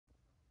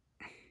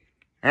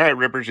All right,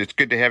 Rippers, it's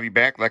good to have you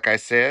back. Like I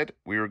said,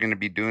 we were going to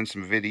be doing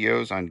some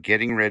videos on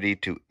getting ready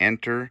to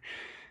enter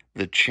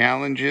the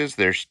challenges.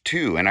 There's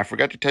two, and I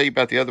forgot to tell you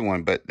about the other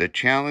one, but the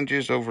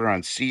challenges over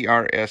on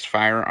CRS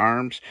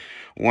Firearms.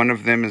 One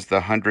of them is the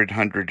 100,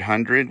 100,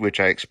 100, which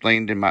I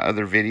explained in my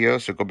other video,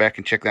 so go back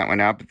and check that one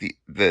out. But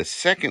the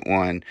second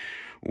one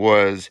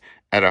was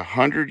at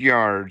 100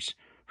 yards,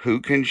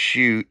 who can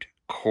shoot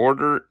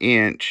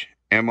quarter-inch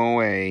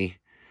MOA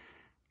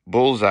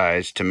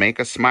bullseyes to make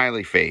a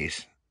smiley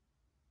face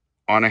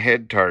on a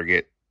head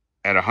target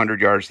at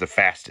 100 yards the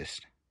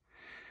fastest.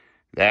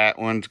 That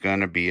one's going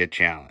to be a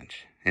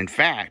challenge. In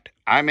fact,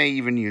 I may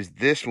even use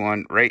this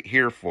one right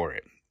here for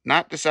it.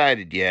 Not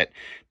decided yet.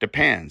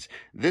 Depends.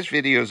 This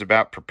video is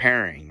about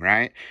preparing,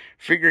 right?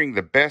 Figuring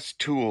the best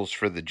tools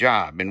for the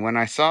job. And when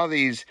I saw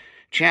these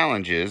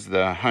challenges,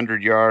 the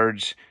 100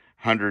 yards,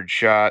 100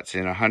 shots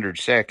in 100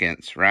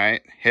 seconds,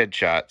 right?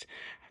 Headshots.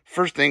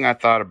 First thing I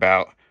thought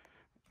about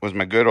was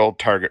my good old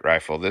target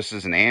rifle. This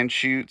is an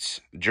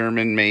Anschutz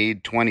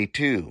German-made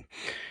 22.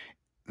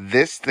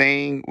 This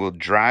thing will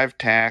drive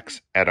tacks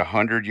at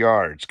 100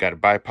 yards. Got a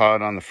bipod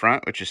on the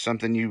front, which is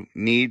something you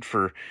need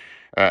for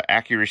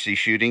accuracy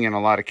shooting in a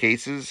lot of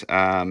cases.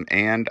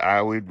 And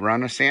I would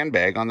run a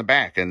sandbag on the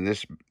back. And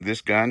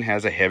this gun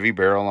has a heavy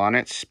barrel on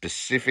it,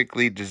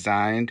 specifically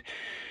designed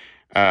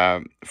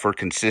for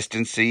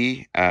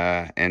consistency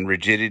and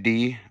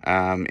rigidity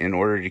in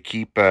order to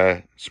keep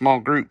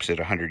small groups at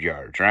 100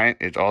 yards, right?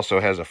 It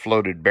also has a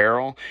floated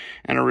barrel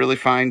and a really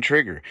fine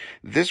trigger.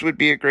 This would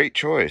be a great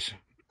choice,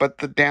 but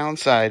the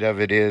downside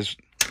of it is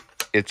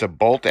it's a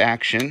bolt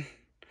action,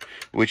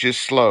 which is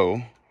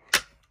slow,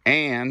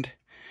 and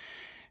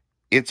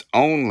it's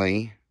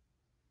only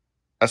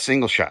a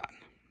single shot.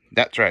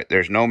 That's right,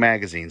 there's no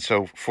magazine.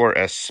 So for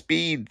a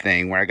speed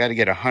thing where I got to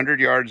get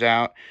 100 yards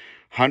out,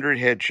 100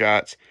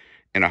 headshots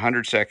in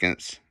 100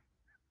 seconds,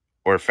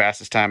 or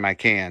fastest time I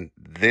can,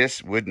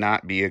 this would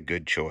not be a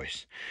good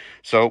choice.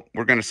 So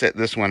we're going to set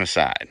this one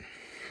aside.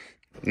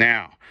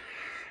 Now,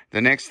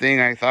 the next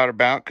thing I thought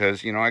about,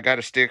 because, I got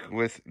to stick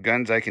with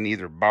guns I can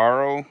either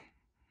borrow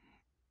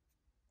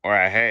or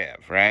I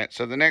have, right?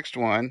 So the next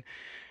one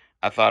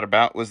I thought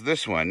about was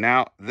this one.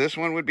 Now, this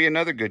one would be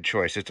another good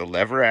choice. It's a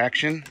lever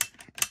action,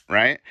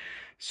 right?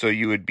 So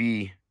you would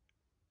be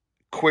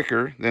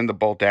quicker than the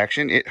bolt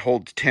action. It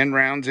holds 10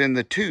 rounds in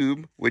the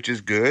tube, which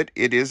is good.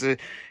 It is a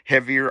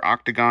heavier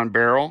octagon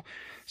barrel,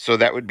 so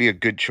that would be a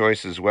good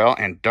choice as well.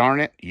 And darn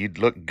it, you'd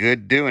look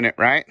good doing it,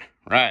 right?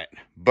 Right.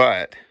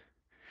 But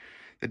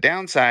the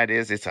downside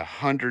is it's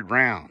 100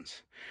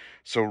 rounds.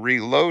 So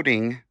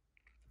reloading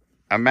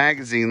a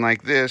magazine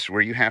like this,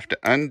 where you have to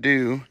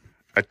undo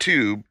a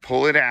tube,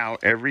 pull it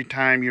out every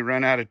time you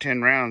run out of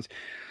 10 rounds,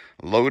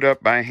 load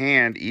up by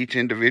hand each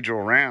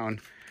individual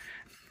round,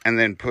 and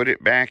then put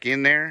it back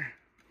in there,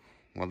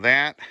 well,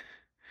 that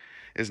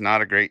is not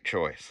a great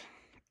choice.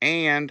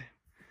 And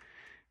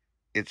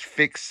it's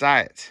fixed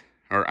sights,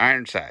 or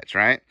iron sights,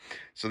 right?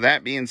 So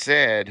that being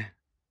said,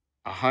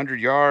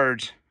 100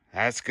 yards,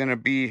 that's going to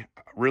be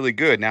really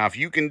good. Now, if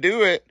you can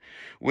do it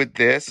with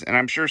this, and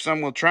I'm sure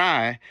some will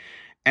try,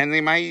 and they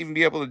might even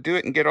be able to do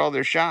it and get all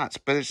their shots,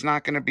 but it's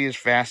not going to be as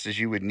fast as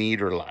you would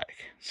need or like.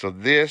 So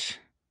this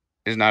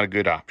is not a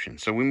good option.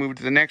 So we move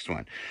to the next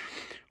one,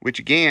 which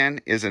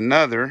again is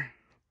another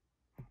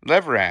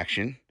lever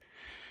action.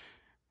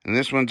 And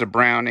this one's a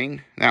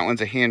Browning. That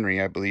one's a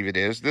Henry, I believe it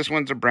is. This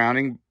one's a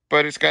Browning,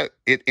 but it's got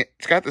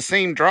the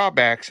same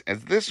drawbacks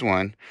as this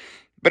one,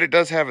 but it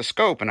does have a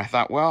scope. And I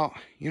thought, well,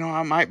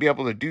 I might be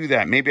able to do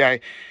that. Maybe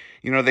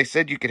they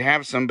said you could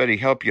have somebody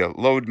help you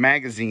load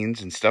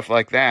magazines and stuff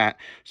like that.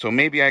 So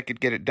maybe I could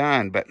get it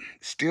done. But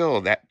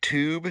still, that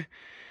tube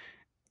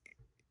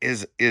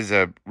is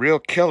a real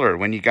killer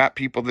when you got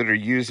people that are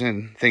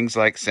using things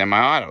like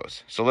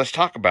semi-autos. So let's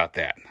talk about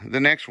that. The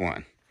next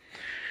one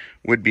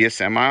would be a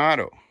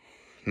semi-auto.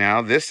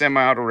 Now, this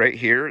semi-auto right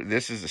here,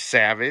 this is a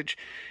Savage.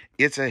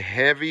 It's a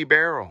heavy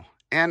barrel.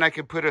 And I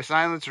could put a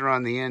silencer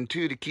on the end,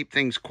 too, to keep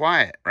things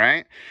quiet,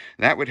 right?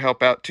 That would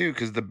help out, too,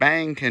 because the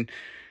bang can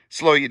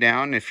slow you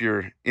down if you're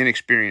an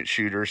inexperienced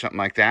shooter or something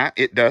like that.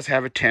 It does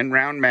have a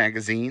 10-round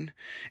magazine,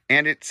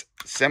 and it's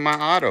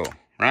semi-auto,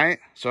 right?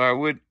 So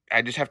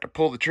I just have to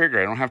pull the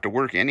trigger. I don't have to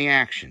work any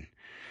action.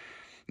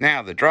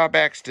 Now, the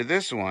drawbacks to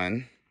this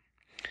one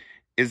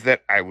is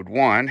that I would,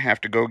 one,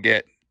 have to go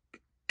get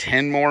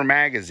 10 more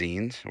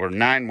magazines or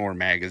 9 more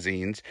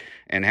magazines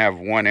and have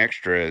one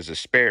extra as a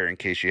spare in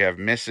case you have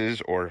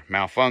misses or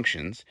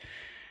malfunctions.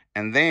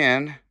 And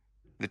then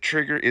the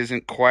trigger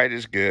isn't quite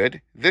as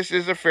good. This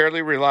is a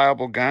fairly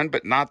reliable gun,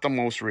 but not the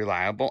most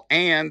reliable.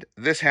 And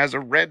this has a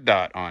red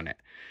dot on it,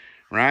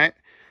 right?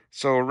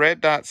 So a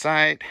red dot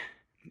sight,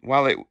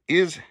 while it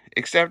is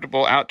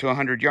acceptable out to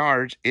 100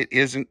 yards, it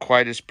isn't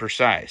quite as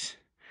precise.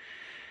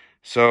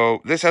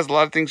 So this has a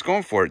lot of things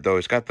going for it, though.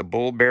 It's got the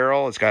bull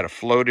barrel. It's got a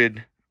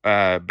floated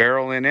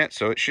barrel in it,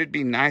 so it should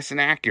be nice and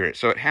accurate.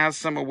 So it has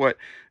some of what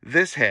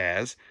this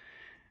has,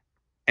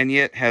 and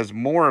yet has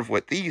more of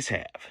what these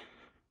have.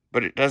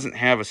 but it doesn't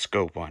have a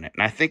scope on it.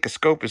 And I think a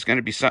scope is going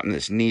to be something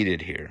that's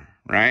needed here,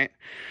 right?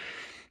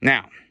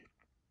 Now,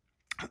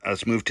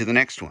 let's move to the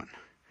next one.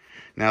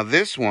 Now,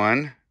 this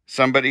one,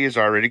 somebody is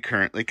already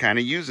currently kind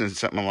of using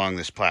something along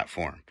this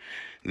platform.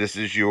 This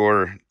is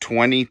your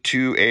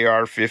 22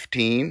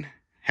 AR-15,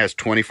 has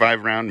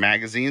 25 round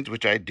magazines,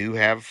 which I do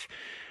have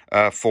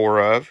 4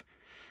 of,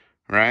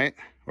 right?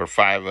 Or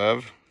 5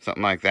 of,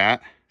 something like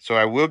that. So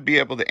I will be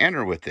able to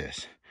enter with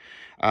this.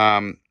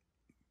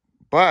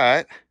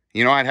 But,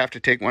 you know, I'd have to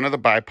take one of the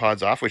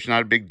bipods off, which is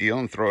not a big deal,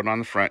 and throw it on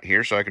the front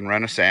here so I can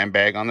run a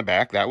sandbag on the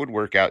back. That would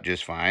work out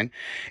just fine.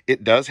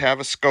 It does have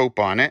a scope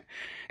on it.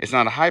 It's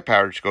not a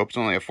high-powered scope. It's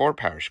only a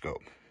 4-power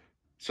scope.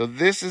 So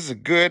this is a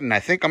good, and I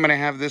think I'm going to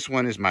have this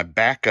one as my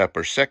backup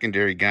or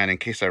secondary gun in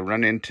case I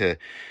run into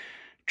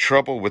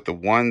trouble with the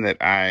one that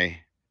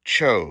I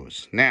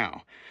chose.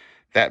 Now,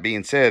 that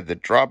being said, the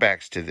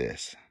drawbacks to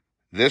this.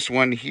 This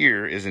one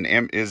here is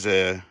it's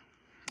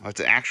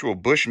an actual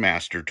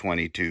Bushmaster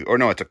 22, or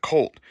no, it's a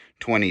Colt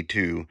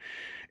 22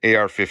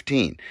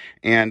 AR-15.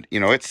 And, you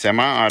know, it's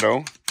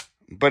semi-auto,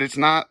 but it's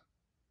not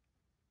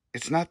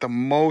the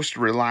most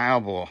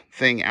reliable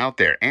thing out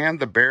there. And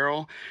the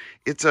barrel,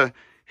 it's a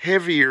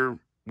heavier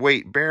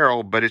weight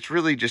barrel, but it's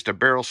really just a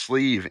barrel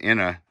sleeve in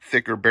a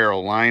thicker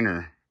barrel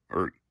liner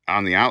or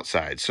on the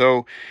outside.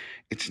 So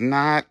it's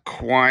not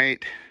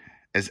quite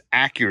as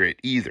accurate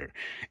either.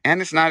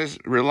 And it's not as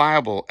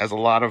reliable as a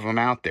lot of them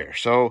out there.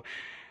 So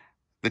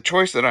the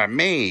choice that I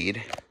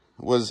made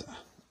was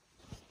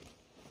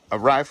a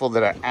rifle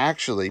that I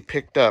actually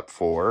picked up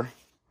for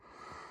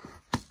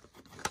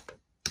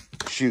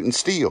shooting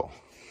steel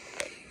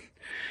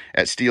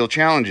at Steel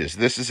Challenges.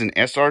 This is an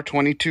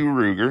SR-22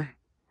 Ruger,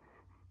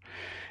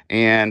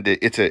 and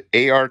it's an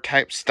AR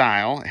type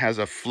style. It has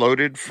a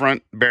floated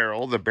front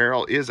barrel. The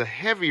barrel is a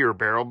heavier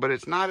barrel, but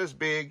it's not as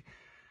big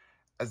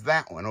as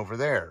that one over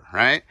there,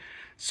 right?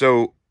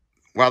 So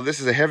while this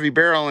is a heavy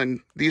barrel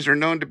and these are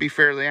known to be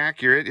fairly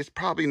accurate, it's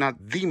probably not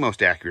the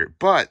most accurate,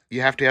 but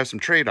you have to have some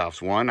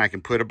trade-offs. One, I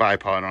can put a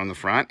bipod on the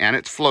front, and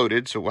it's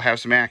floated, so we'll have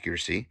some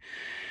accuracy.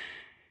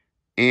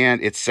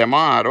 And it's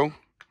semi-auto,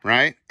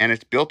 right? And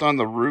it's built on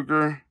the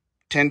Ruger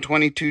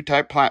 1022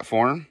 type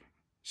platform,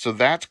 so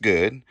that's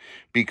good,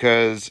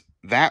 because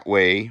that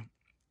way,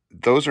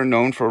 those are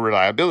known for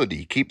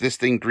reliability. Keep this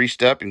thing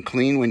greased up and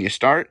clean when you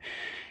start,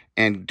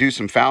 and do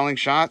some fouling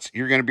shots,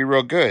 you're going to be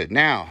real good.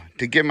 Now,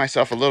 to give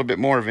myself a little bit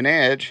more of an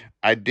edge,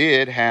 I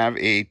did have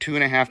a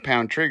 2.5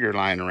 pound trigger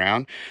lying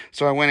around,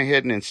 so I went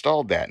ahead and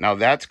installed that. Now,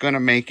 that's going to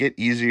make it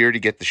easier to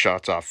get the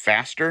shots off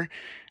faster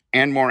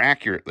and more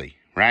accurately,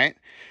 right?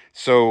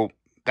 So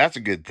that's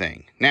a good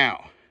thing.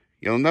 Now,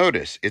 you'll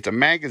notice it's a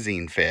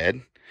magazine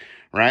fed,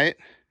 right?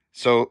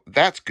 So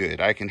that's good.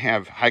 I can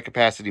have high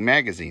capacity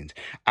magazines.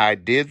 I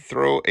did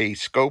throw a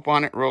scope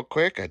on it real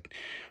quick. I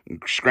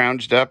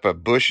scrounged up a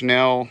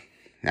Bushnell.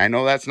 I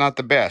know that's not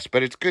the best,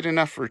 but it's good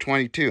enough for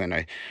 22. And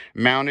I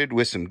mounted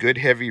with some good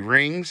heavy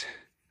rings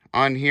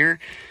on here.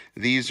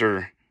 These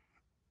are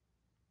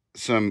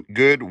some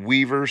good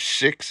Weaver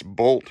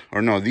 6-bolt,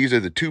 or no, these are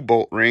the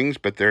 2-bolt rings,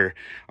 but they're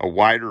a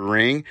wider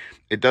ring.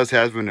 It does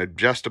have an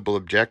adjustable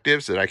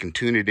objective so that I can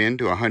tune it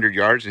into 100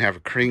 yards and have a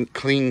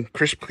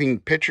crisp, clean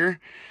picture.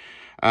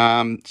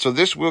 So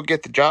this will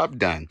get the job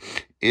done.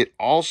 It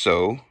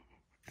also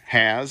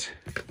has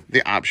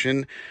the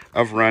option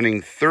of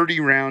running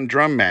 30-round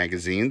drum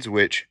magazines,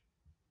 which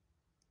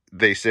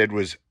they said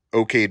was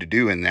okay to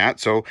do in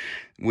that. So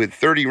with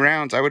 30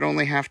 rounds, I would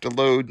only have to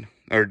load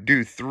or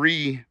do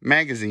 3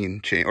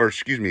 magazine change, or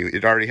excuse me,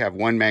 it already have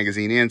 1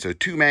 magazine in, so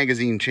 2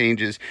 magazine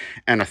changes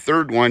and a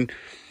third one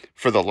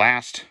for the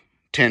last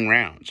 10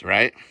 rounds,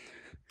 right?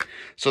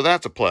 So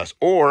that's a plus.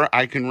 Or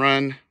I can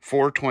run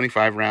 4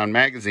 25-round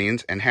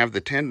magazines and have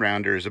the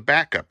 10-rounder as a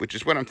backup, which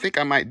is what I think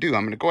I might do.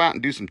 I'm going to go out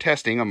and do some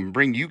testing. I'm going to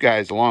bring you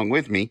guys along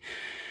with me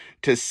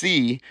to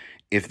see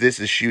if this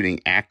is shooting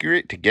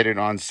accurate, to get it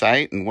on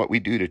site, and what we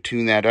do to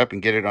tune that up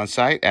and get it on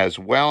site, as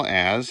well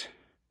as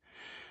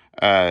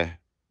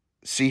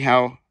see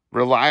how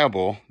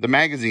reliable the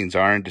magazines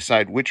are and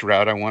decide which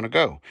route I want to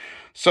go.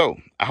 So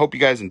I hope you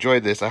guys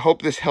enjoyed this. I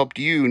hope this helped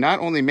you not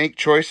only make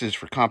choices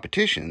for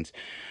competitions,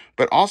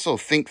 but also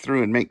think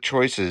through and make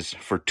choices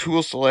for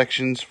tool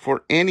selections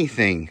for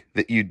anything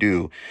that you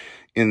do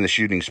in the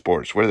shooting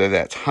sports, whether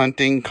that's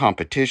hunting,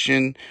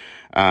 competition,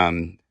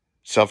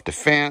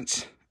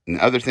 self-defense, and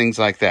other things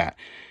like that.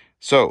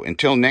 So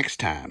until next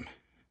time,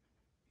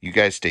 you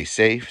guys stay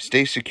safe,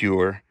 stay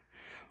secure,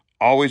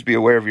 always be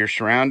aware of your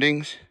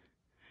surroundings,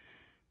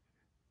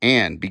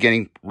 and be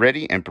getting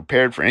ready and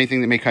prepared for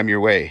anything that may come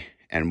your way.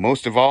 And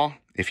most of all,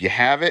 if you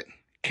have it,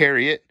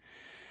 carry it.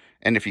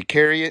 And if you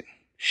carry it,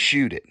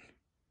 shoot it.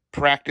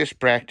 Practice,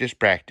 practice,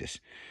 practice.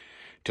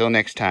 Till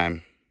next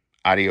time,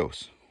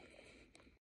 adios.